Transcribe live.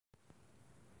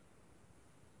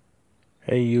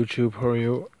Hey YouTube, how are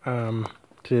you?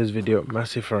 Today's video,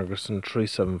 Massey Ferguson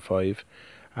 375.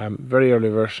 Very early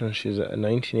version. She's a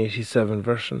 1987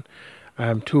 version.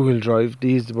 Two-wheel drive.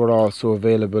 These were also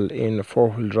available in a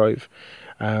four-wheel drive,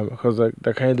 because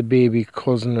they're kind of the baby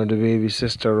cousin or the baby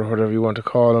sister or whatever you want to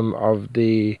call them of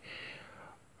the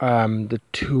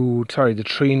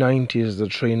 390s, the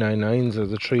 399s or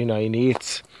the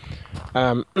 398s.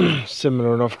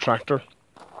 Similar enough tractor.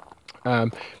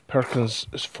 Perkins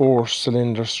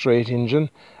 4-cylinder straight engine.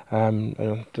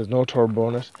 There's no turbo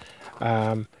on it.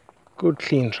 Good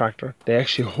clean tractor. They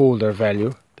actually hold their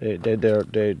value.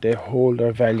 They hold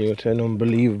their value to an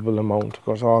unbelievable amount. Of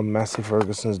course, all Massey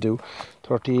Fergusons do.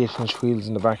 38-inch wheels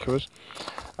in the back of it.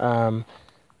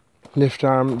 Lift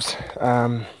arms.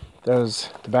 There's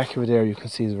the back of it there. You can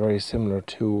see is very similar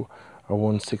to a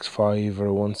 165 or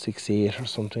a 168 or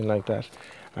something like that.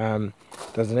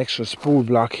 There's an extra spool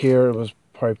block here. It was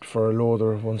piped for a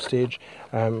loader at one stage.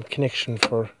 Connection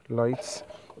for lights.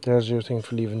 There's your thing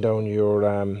for leaving down your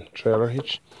trailer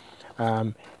hitch.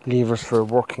 Levers for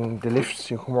working the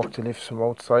lifts. You can work the lifts from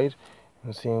outside.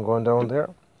 You can see them going down there.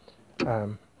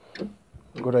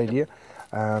 Good idea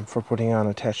for putting on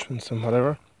attachments and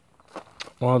whatever.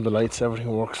 All the lights,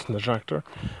 everything works in the tractor.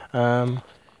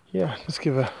 Yeah, let's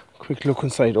give a quick look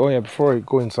inside. Oh yeah, before I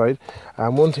go inside,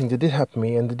 one thing that did happen to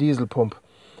me, and the diesel pump,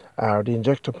 or the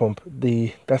injector pump,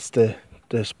 that's the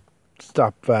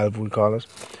stop valve, we call it.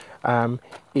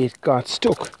 It got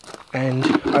stuck, and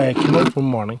I came out one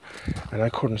morning and I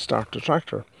couldn't start the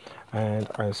tractor, and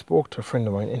I spoke to a friend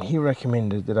of mine, and he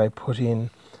recommended that I put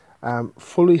in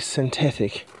fully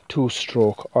synthetic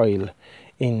 2-stroke oil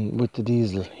in with the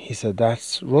diesel. He said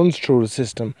that runs through the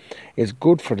system, it's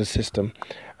good for the system,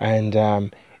 and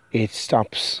it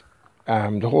stops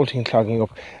the whole thing clogging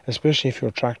up, especially if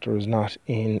your tractor is not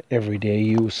in everyday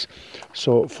use.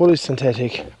 So fully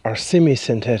synthetic or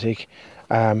semi-synthetic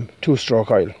 2-stroke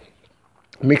oil.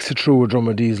 Mix it through a drum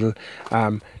of diesel.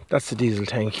 That's the diesel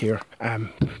tank here.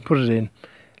 Put it in,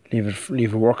 leave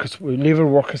it work its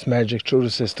magic through the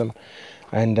system,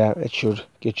 and it should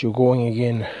get you going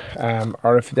again.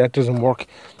 Or if that doesn't work,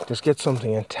 just get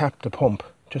something and tap the pump.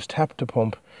 Just tap the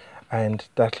pump, and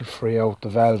that'll free out the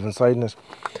valve inside it.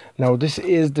 Now this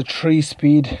is the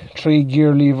 3-speed,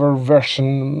 3-gear lever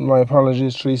version. My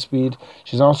apologies, 3-speed.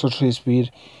 She's also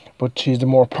 3-speed, but she's the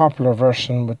more popular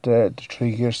version with the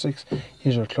 3-gear 6.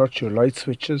 Here's your clutch, your light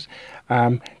switches.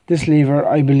 This lever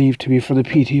I believe to be for the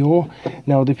PTO.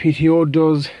 Now the PTO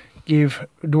does give,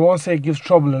 don't want to say it gives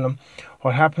trouble in them.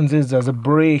 What happens is there's a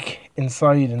brake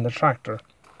inside in the tractor,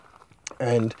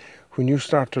 and when you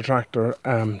start the tractor,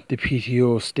 the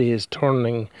PTO stays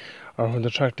turning, or when the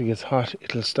tractor gets hot,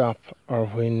 it'll stop, or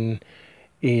when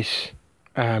it,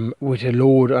 with a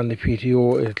load on the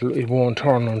PTO, it won't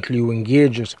turn until you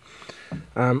engage it.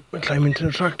 We'll climb into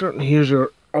the tractor, and here's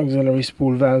your auxiliary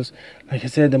spool valves. Like I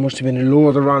said, there must have been a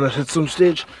loader on it at some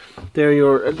stage. There are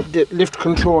your lift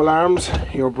control arms,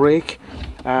 your brake,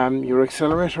 your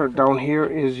accelerator. Down here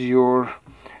is your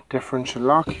differential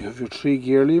lock. You have your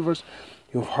 3-gear levers.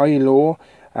 You have high, low,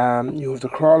 you have the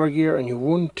crawler gear, and you have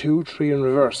 1, 2, 3 in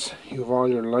reverse. You have all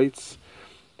your lights.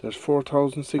 There's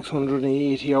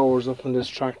 4,680 hours up on this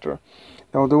tractor.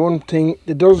 Now the one thing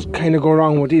that does kind of go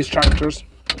wrong with these tractors,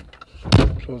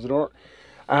 close the door,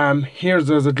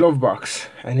 there's a glove box,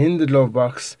 and in the glove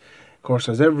box, of course,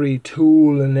 there's every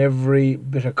tool and every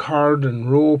bit of cord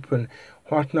and rope and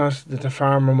whatnot that the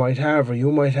farmer might have, or you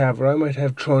might have, or I might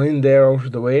have thrown in there out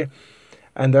of the way.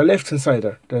 And they're left inside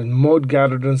there. There's mud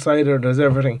gathered inside there, there's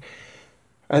everything.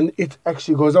 And it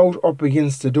actually goes out up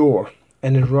against the door,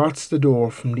 and it rots the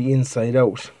door from the inside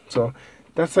out. So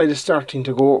that side is starting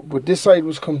to go, but this side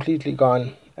was completely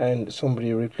gone, and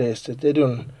somebody replaced it. They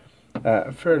done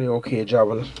a fairly okay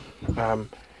job on it.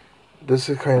 This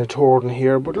is kind of torn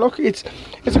here, but look, it's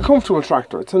a comfortable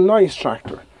tractor. It's a nice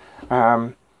tractor.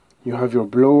 You have your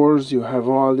blowers, you have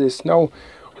all this. Now,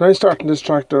 when I'm starting this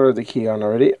tractor, the key on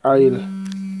already, I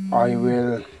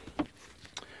will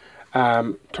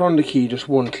turn the key just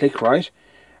one click, right,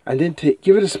 and then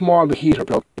give it a small heater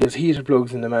plug. There's heater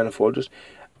plugs in the manifold. Just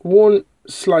one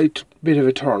slight bit of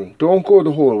a turn. Don't go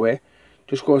the whole way.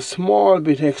 Just go a small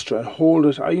bit extra and hold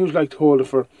it. I usually like to hold it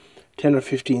for 10 or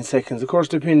 15 seconds. Of course,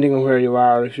 depending on where you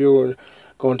are. If you're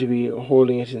going to be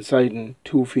holding it inside in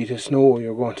 2 feet of snow,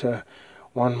 you're going to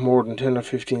want more than 10 or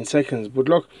 15 seconds. But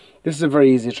look, this is a very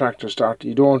easy tractor start.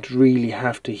 You don't really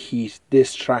have to heat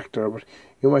this tractor, but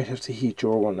you might have to heat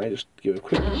your one. I just give it a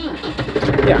quick.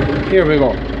 Yeah, here we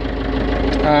go.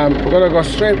 We're going to go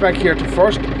straight back here to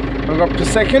first. We'll go up to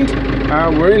second.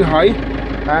 We're in high.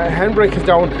 Handbrake is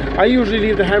down. I usually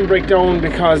leave the handbrake down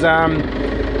because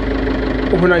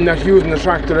when I'm not using the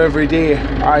tractor every day,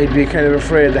 I'd be kind of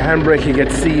afraid the handbrake will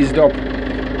get seized up,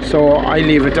 so I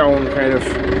leave it down kind of.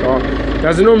 So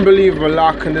there's an unbelievable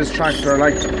lock in this tractor.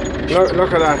 Like,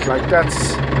 look at that. Like,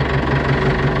 that's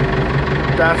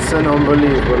an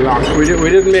unbelievable lock. We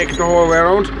didn't make it the whole way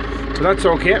around, so that's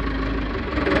okay.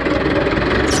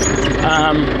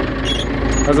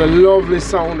 There's a lovely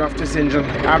sound off this engine,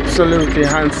 absolutely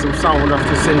handsome sound off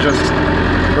this engine.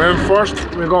 We're in first,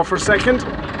 we go for second.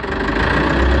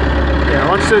 Yeah,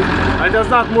 watch it. There's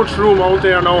not much room out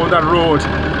there now on that road,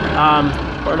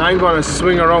 but I'm going to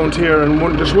swing around here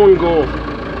and just one go.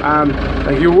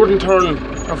 Like, you wouldn't turn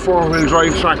a four-wheel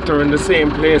drive tractor in the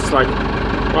same place. Like,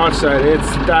 watch that.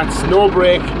 That's no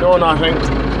brake, no nothing.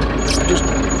 Just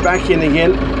back in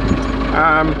again.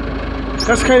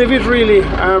 That's kind of it, really.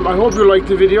 I hope you liked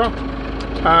the video.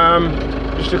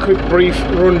 Just a quick brief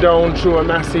rundown through a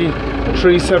Massey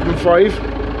 375.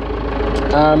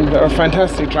 They're a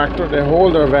fantastic tractor. They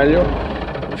hold their value.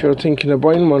 If you're thinking of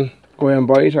buying one, go and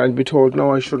buy it. I'll be told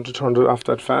no, I shouldn't have turned it off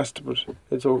that fast, but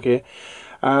it's okay.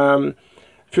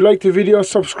 If you liked the video,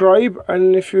 subscribe,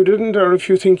 and if you didn't, or if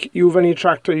you think you have any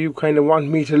tractor you kind of want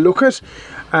me to look at,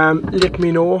 let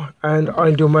me know, and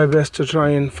I'll do my best to try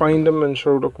and find them. And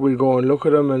sure, look, we'll go and look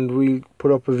at them, and we'll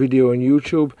put up a video on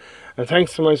YouTube. And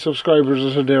thanks to my subscribers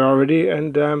that are there already,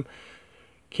 and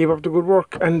keep up the good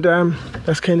work. And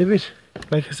that's kind of it.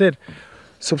 Like I said,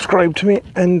 subscribe to me,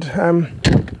 and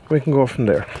we can go from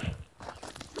there.